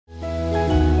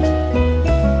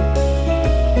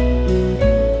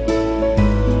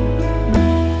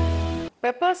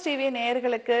Flowers TV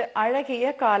நேயர்களுக்கு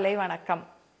அழகிய காலை வணக்கம்.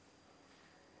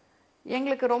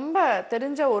 எங்களுக்கு ரொம்ப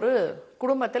தெரிஞ்ச ஒரு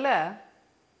குடும்பத்துல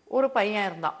ஒரு பையன்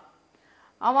இருந்தான்.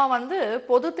 அவன்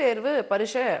பொது தேர்வு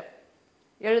பரீட்சை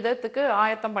எழுதுறதுக்கு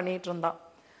ஆயத்தம் பண்ணிட்டு இருந்தான்.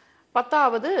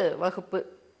 10வது வகுப்பு.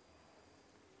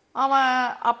 அவன்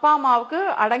அப்பா அம்மாவுக்கு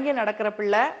அடங்கி நடக்கிற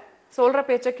பிள்ளை, சொல்ற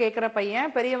பேச்ச கேட்கிற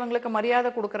பையன், பெரியவங்களுக்கு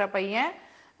மரியாதை கொடுக்கிற பையன்.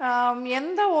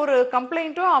 எந்த ஒரு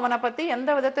கம்ப்ளைண்ட்டும் அவனை பத்தி எந்த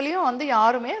விதத்திலையும்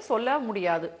யாருமே சொல்ல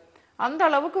முடியாது. அந்த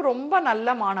அளவுக்கு ரொம்ப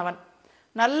நல்ல மாணவன்.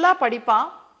 நல்லா படிப்பான்,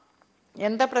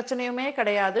 எந்த பிரச்சனையுமே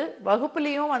கிடையாது.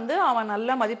 வகுப்புலயும் அவன் நல்ல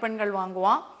மதிப்பெண்கள்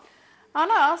வாங்குவான்.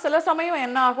 ஆனா சில சமயம்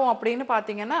என்ன ஆகும் அப்படின்னு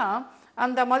பாத்தீங்கன்னா,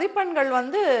 அந்த மதிப்பெண்கள்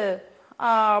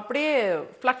அப்படியே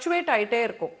ஃப்ளக்சுவேட் ஆயிட்டே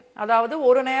இருக்கும். அதாவது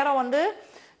ஒரு நேரம்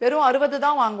வெறும் 60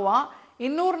 தான் வாங்குவான்,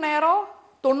 இன்னொரு நேரம்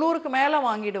 90க்கு மேல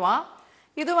வாங்கிடுவான்.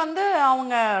 இது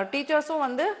அவங்க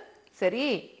டீச்சர்ஸும் சரி,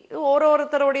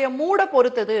 ஒருத்தருடைய மூட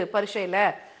பொறுத்தது, பரீட்சையில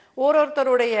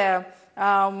ஒருத்தருடைய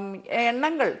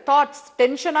எண்ணங்கள், தாட்ஸ்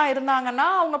டென்ஷனா இருந்தாங்கன்னா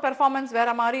அவங்க பெர்ஃபார்மன்ஸ் வேற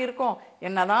மாதிரி இருக்கும்.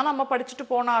 என்னதான் நம்ம படிச்சுட்டு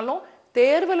போனாலும்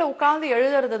தேர்வுல உட்கார்ந்து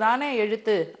எழுதுறது தானே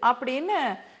எழுத்து அப்படின்னு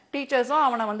டீச்சர்ஸும்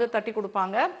அவனை தட்டி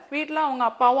கொடுப்பாங்க. வீட்டில் அவங்க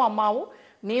அப்பாவும் அம்மாவும்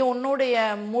நீ உன்னுடைய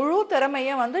முழு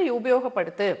திறமையை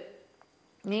உபயோகப்படுத்து,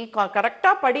 நீ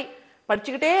கரெக்டா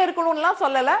படிச்சுக்கிட்டே இருக்கணும்லாம்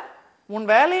சொல்லலை, உன்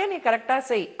வேலையை நீ கரெக்டா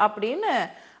செய் அப்படின்னு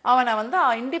அவனை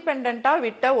இண்டிபெண்டா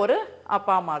விட்ட ஒரு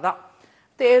அப்பா அம்மா தான்.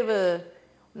 தேர்வு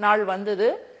நாள் வந்தது,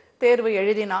 தேர்வு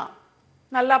எழுதினான்,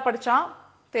 நல்லா படிச்சான்,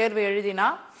 தேர்வு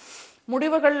எழுதினான்.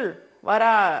 முடிவுகள் வர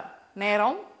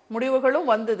நேரம், முடிவுகளும்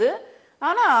வந்தது.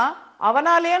 ஆனா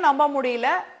அவனாலேயே நம்ப முடியல,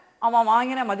 அவன்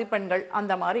வாங்கின மதிப்பெண்கள்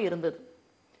அந்த மாதிரி இருந்தது.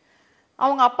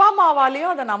 அவங்க அப்பா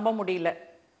அம்மாவாலையும் அதை நம்ப முடியல.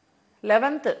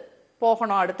 11th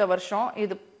போகணும் அடுத்த வருஷம்,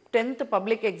 இது 10th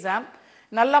பப்ளிக் எக்ஸாம்.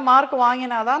 நல்ல மார்க்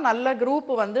வாங்கினாதான் நல்ல குரூப்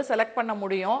செலக்ட் பண்ண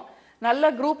முடியும். நல்ல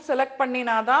குரூப் செலக்ட்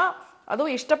பண்ணினாதான்,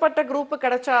 அதுவும் இஷ்டப்பட்ட குரூப்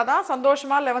கிடைச்சாதான்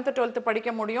சந்தோஷமா 11th 12th படிக்க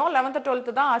முடியும். 11th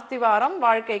 12th தான் அஸ்திவாரம்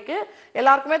வாழ்க்கைக்கு,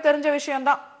 எல்லாருக்குமே தெரிஞ்ச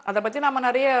விஷயம்தான், அதை பத்தி நம்ம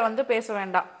நிறைய பேச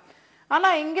வேண்டாம்.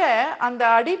 ஆனா இங்க அந்த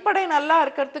அடிப்படை நல்லா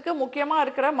இருக்கிறதுக்கு முக்கியமா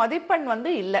இருக்கிற மதிப்பெண்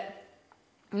இல்லை.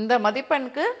 இந்த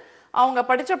மதிப்பெண்ணுக்கு அவங்க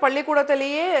படிச்ச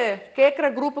பள்ளிக்கூடத்திலேயே கேட்கிற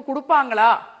குரூப்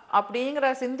கொடுப்பாங்களா அப்படிங்கிற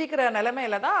சிந்திக்கிற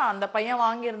நிலைமையில தான் அந்த பையன்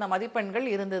வாங்கியிருந்த மதிப்பெண்கள்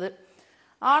இருந்தது.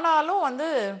 ஆனாலும்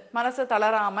மனசு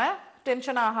தளராம,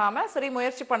 டென்ஷன் ஆகாம, சரி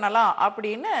முயற்சி பண்ணலாம்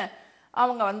அப்படின்னு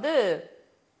அவங்க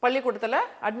பள்ளிக்கூடத்துல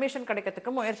அட்மிஷன்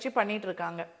கிடைக்கிறதுக்கு முயற்சி பண்ணிட்டு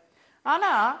இருக்காங்க.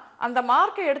 ஆனா அந்த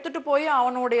மார்க்கை எடுத்துட்டு போய்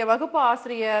அவனுடைய வகுப்பு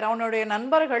ஆசிரியர், அவனுடைய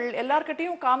நண்பர்கள்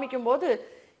எல்லார்கிட்டையும் காமிக்கும் போது,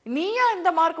 நீயா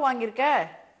இந்த மார்க் வாங்கியிருக்க,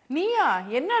 நீயா,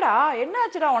 என்னடா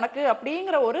என்னாச்சுடா உனக்கு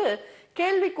அப்படிங்கிற ஒரு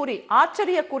கேள்விக்குறி,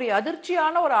 ஆச்சரியக்குறி,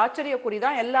 அதிர்ச்சியான ஒரு ஆச்சரியக்குறி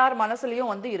தான் எல்லார்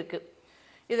மனசுலயும் இருக்கு.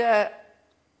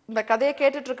 இந்த கதையை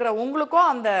கேட்டுட்டு இருக்கிற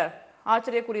உங்களுக்கும் அந்த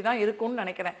ஆச்சரியக்குறி தான் இருக்கும்னு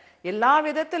நினைக்கிறேன். எல்லா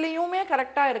விதத்திலையுமே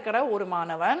கரெக்டா இருக்கிற ஒரு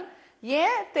மாணவன்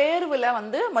ஏன் தேர்வுல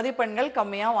மதிப்பெண்கள்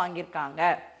கம்மியா வாங்கியிருக்காங்க?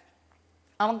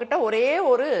 அவங்கிட்ட ஒரே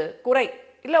ஒரு குறை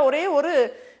இல்ல, ஒரே ஒரு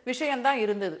விஷயம்தான்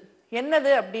இருந்தது.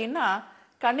 என்னது அப்படின்னா,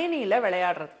 கணினியில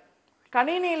விளையாடுறது.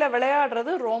 கணினியில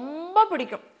விளையாடுறது ரொம்ப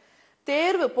பிடிக்கும்.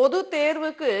 தேர்வு, பொது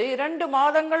தேர்வுக்கு 2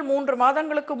 மாதங்கள் 3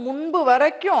 மாதங்களுக்கு முன்பு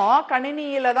வரைக்கும்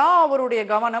கணினியில தான் அவருடைய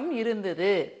கவனம்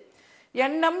இருந்தது,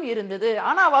 எண்ணம் இருந்தது.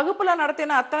 ஆனா வகுப்புல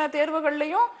நடத்தின அத்தனை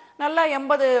தேர்வுகள்லையும் நல்லா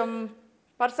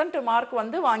 80% மார்க்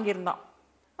வாங்கியிருந்தான்.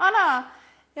 ஆனா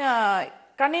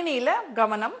கணினியில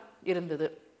கவனம் இருந்தது.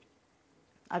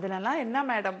 அதுலலாம் என்ன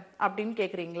மேடம் அப்படின்னு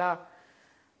கேக்குறீங்களா?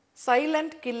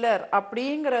 சைலண்ட் கில்லர்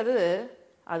அப்படிங்கிறது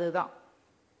அதுதான்.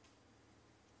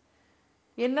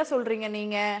 என்ன சொல்றீங்க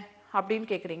நீங்க அப்படின்னு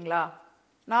கேக்குறீங்களா?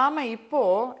 நாம இப்போ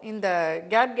இந்த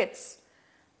கேட்கெட்ஸ்,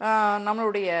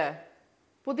 நம்மளுடைய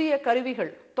புதிய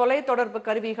கருவிகள், தொலைத்தொடர்பு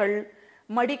கருவிகள்,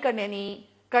 மடிக்கணினி,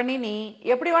 கணினி,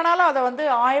 எப்படி வேணாலும் அதை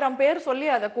 1000 பேர் சொல்லி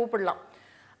அதை கூப்பிடலாம்.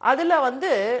 அதுல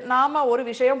நாம ஒரு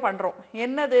விஷயம் பண்றோம்.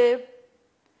 என்னது?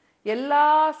 எல்லா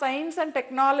சயின்ஸ் அண்ட்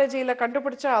டெக்னாலஜியில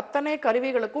கண்டுபிடிச்ச அத்தனை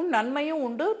கருவிகளுக்கும் நன்மையும்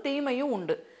உண்டு, தீமையும்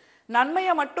உண்டு.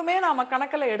 நன்மையை மட்டுமே நாம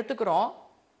கணக்கில் எடுத்துக்கிறோம்,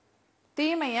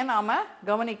 தீமையை நாம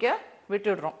கவனிக்க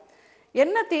விட்டுடுறோம்.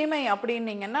 என்ன தீமை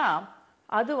அப்படின்னீங்கன்னா,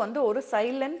 அது ஒரு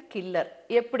சைலண்ட் கில்லர்.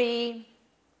 எப்படி?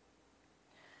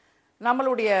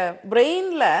 நம்மளுடைய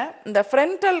பிரெயின்ல இந்த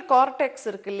ஃப்ரண்டல் கார்டெக்ஸ்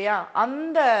இருக்கு இல்லையா,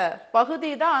 அந்த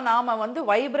பகுதி தான் நாம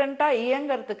வைப்ரண்டா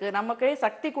இயங்கிறதுக்கு, நமக்கே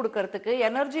சக்தி கொடுக்கறதுக்கு,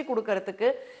 எனர்ஜி கொடுக்கறதுக்கு,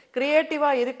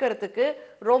 கிரியேட்டிவா இருக்கிறதுக்கு,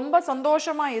 ரொம்ப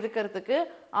சந்தோஷமா இருக்கிறதுக்கு,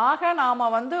 ஆக நாம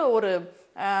ஒரு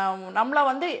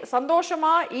நம்மளை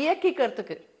சந்தோஷமா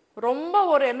இயக்கிக்கிறதுக்கு, ரொம்ப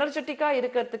ஒரு எனர்ஜெட்டிக்கா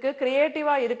இருக்கிறதுக்கு,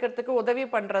 கிரியேட்டிவா இருக்கிறதுக்கு உதவி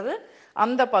பண்றது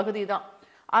அந்த பகுதி தான்.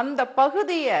 அந்த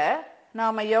பகுதியை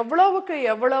நாம எவ்வளவுக்கு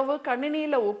எவ்வளவு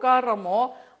கணினியில உட்கார்றோமோ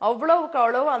அவ்வளவுக்கு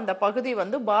அவ்வளவு அந்த பகுதி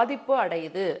வந்து பாதிப்பு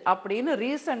அடையுது அப்படின்னு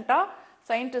ரீசெண்டா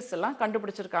சயின்டிஸ்ட் எல்லாம்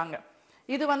கண்டுபிடிச்சிருக்காங்க.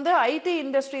 இது வந்து ஐடி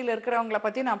இண்டஸ்ட்ரியில இருக்கிறவங்கள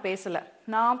பத்தி நான் பேசல.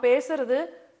 நான் பேசுறது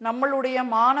நம்மளுடைய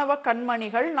மாணவ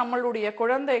கண்மணிகள், நம்மளுடைய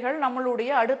குழந்தைகள், நம்மளுடைய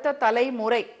அடுத்த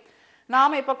தலைமுறை.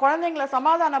 நாம இப்ப குழந்தைங்களை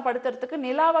சமாதானப்படுத்துறதுக்கு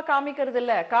நிலாவை காமிக்கிறது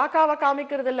இல்ல, காக்காவை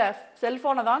காமிக்கிறது இல்ல,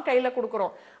 செல்போனை தான் கையில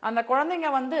கொடுக்குறோம். அந்த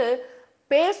குழந்தைங்க வந்து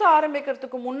பேச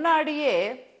ஆரம்பிக்கிறதுக்கு முன்னாடியே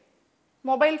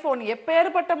மொபைல் போன்,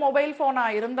 எப்பேற்பட்ட மொபைல் போனா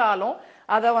இருந்தாலும்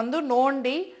அதை வந்து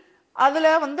நோண்டி அதுல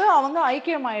வந்து அவங்க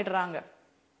ஐக்கியமாயிடுறாங்க.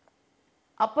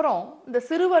 அப்புறம் இந்த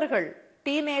சிறுவர்கள்,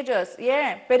 டீனேஜர்ஸ்,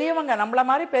 ஏன் பெரியவங்க, நம்மள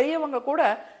மாதிரி பெரியவங்க கூட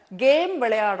கேம்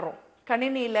விளையாடுறோம்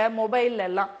கணினியில, மொபைல்ல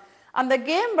எல்லாம். அந்த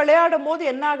கேம் விளையாடும் போது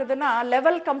என்ன ஆகுதுன்னா,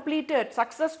 level completed,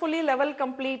 successfully level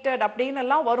completed அப்படின்னு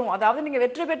எல்லாம் வரும். அதாவது நீங்க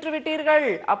வெற்றி பெற்று விட்டீர்கள்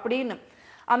அப்படின்னு.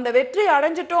 அந்த வெற்றி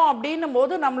அடைஞ்சிட்டோம் அப்படின்னும்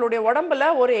போது நம்மளுடைய உடம்புல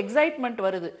ஒரு எக்ஸைட்மெண்ட்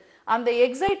வருது. அந்த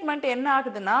எக்ஸைட்மெண்ட் என்ன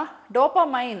ஆகுதுன்னா,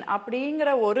 டோபமைன் அப்படிங்கிற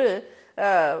ஒரு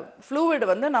ஃப்ளூயிட்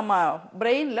வந்து நம்ம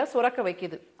பிரெயின்ல சுரக்க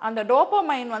வைக்குது. அந்த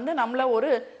டோபமைன் வந்து நம்மள ஒரு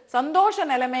சந்தோஷ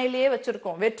நிலைமையிலேயே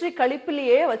வச்சிருக்கோம், வெற்றி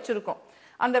களிப்பிலேயே வச்சிருக்கோம்.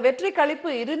 அந்த வெற்றி களிப்பு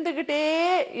இருந்துகிட்டே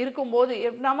இருக்கும்போது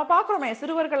நம்ம பார்க்குறோமே,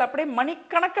 சிறுவர்கள் அப்படியே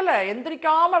மணிக்கணக்கில்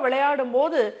எந்திரிக்காம விளையாடும்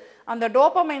போது அந்த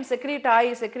டோபமைன் செக்ரீட்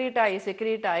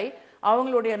ஆகி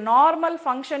அவங்களுடைய நார்மல்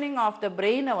ஃபங்க்ஷனிங் ஆஃப் த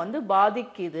பிரெயினை வந்து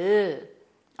பாதிக்குது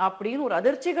அப்படின்னு ஒரு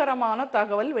அதிர்ச்சிகரமான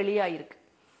தகவல் வெளியாயிருக்கு.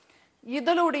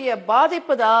 இதனுடைய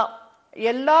பாதிப்பு தான்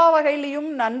எல்லா வகையிலையும்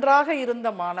நன்றாக இருந்த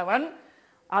மாணவன்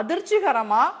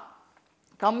அதிர்ச்சிகரமா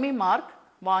கம்மி மார்க்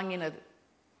வாங்கினது.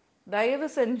 தயவு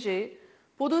செஞ்சு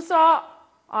புதுசா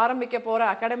ஆரம்பிக்க போற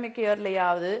அகாடமிக்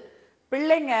இயர்லயாவது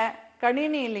பிள்ளைங்க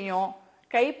கணினிலையும்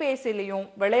கைபேசிலையும்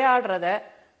விளையாடுறத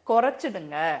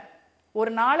குறைச்சிடுங்க.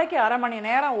 ஒரு நாளைக்கு அரை மணி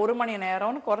நேரம் 1 மணி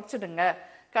நேரம்னு குறைச்சிடுங்க,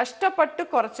 கஷ்டப்பட்டு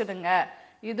குறைச்சிடுங்க.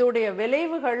 இதோடைய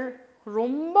விளைவுகள்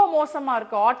ரொம்ப மோசமா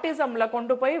இருக்கு, ஆட்டிசம்ல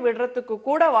கொண்டு போய் விடுறதுக்கு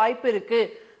கூட வாய்ப்பு இருக்கு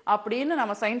அப்படின்னு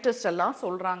நம்ம சயின்டிஸ்ட் எல்லாம்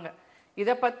சொல்றாங்க.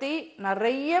 இதை பத்தி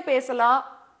நிறைய பேசலாம்,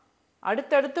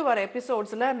 அடுத்தடுத்து வர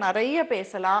எபிசோட்ஸ்ல நிறைய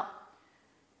பேசலாம்.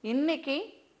 இன்னைக்கு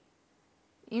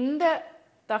இந்த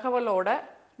தகவலோட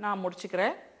நான்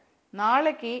முடிச்சுக்கிறேன்.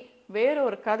 நாளைக்கு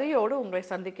வேறொரு கதையோடு உங்களை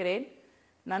சந்திக்கிறேன்.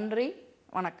 நன்றி,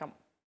 வணக்கம்.